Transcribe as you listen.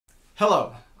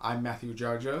Hello, I'm Matthew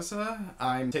Jarjosa.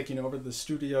 I'm taking over the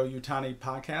Studio Yutani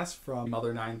podcast from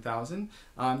Mother 9000.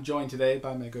 I'm joined today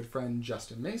by my good friend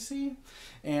Justin Macy,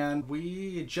 and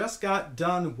we just got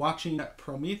done watching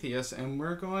Prometheus, and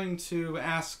we're going to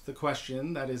ask the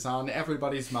question that is on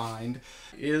everybody's mind: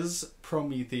 is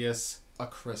Prometheus a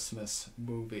Christmas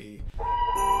movie?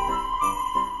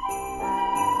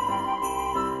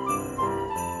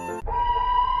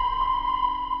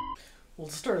 Well,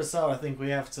 to start us out, I think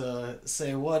we have to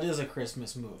say what is a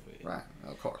Christmas movie. Right,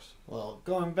 of course. Well,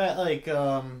 going back,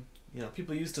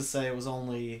 people used to say it was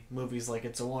only movies like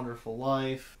It's a Wonderful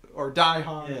Life. Or Die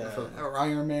Hard, Yeah. or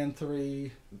Iron Man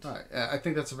 3. Right. I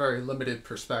think that's a very limited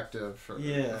perspective.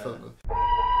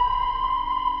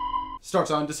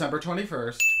 Starts on December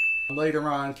 21st. Later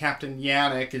on, Captain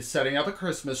Yannick is setting up a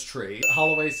Christmas tree.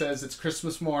 Holloway says it's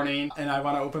Christmas morning and I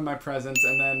want to open my presents,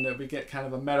 and then we get kind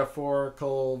of a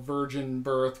metaphorical virgin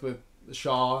birth with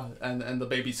Shaw and the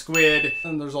baby squid,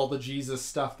 and there's all the Jesus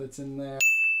stuff that's in there.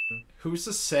 Who's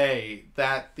to say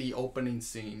that the opening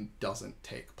scene doesn't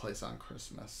take place on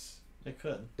Christmas? It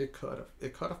could. It could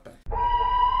have been.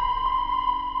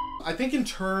 I think in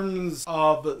terms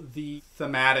of the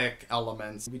thematic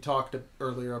elements, we talked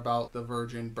earlier about the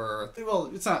virgin birth. Well,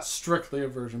 it's not strictly a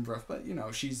virgin birth, but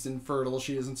she's infertile.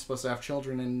 She isn't supposed to have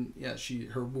children, and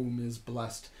her womb is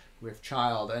blessed with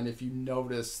child. And if you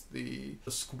notice the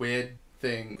squid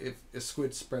thing, if a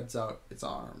squid spreads out its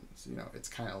arms, it's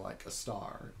kind of like a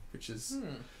star, which is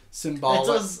symbolic. It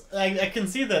does, I can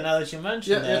see that now that you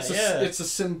mentioned that. It's a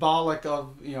symbolic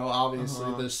of,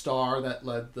 obviously the star that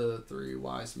led the three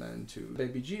wise men to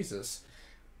baby Jesus.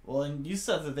 Well, and you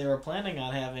said that they were planning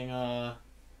on having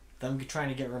them trying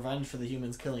to get revenge for the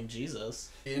humans killing Jesus.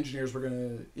 The engineers were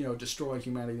going to, destroy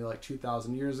humanity like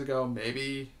 2,000 years ago.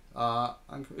 Maybe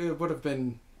it would have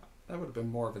been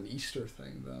more of an Easter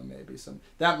thing, though. Maybe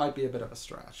that might be a bit of a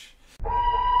stretch.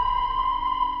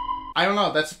 I don't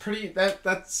know. That's a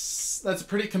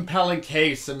pretty compelling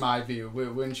case in my view,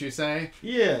 wouldn't you say?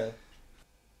 Yeah.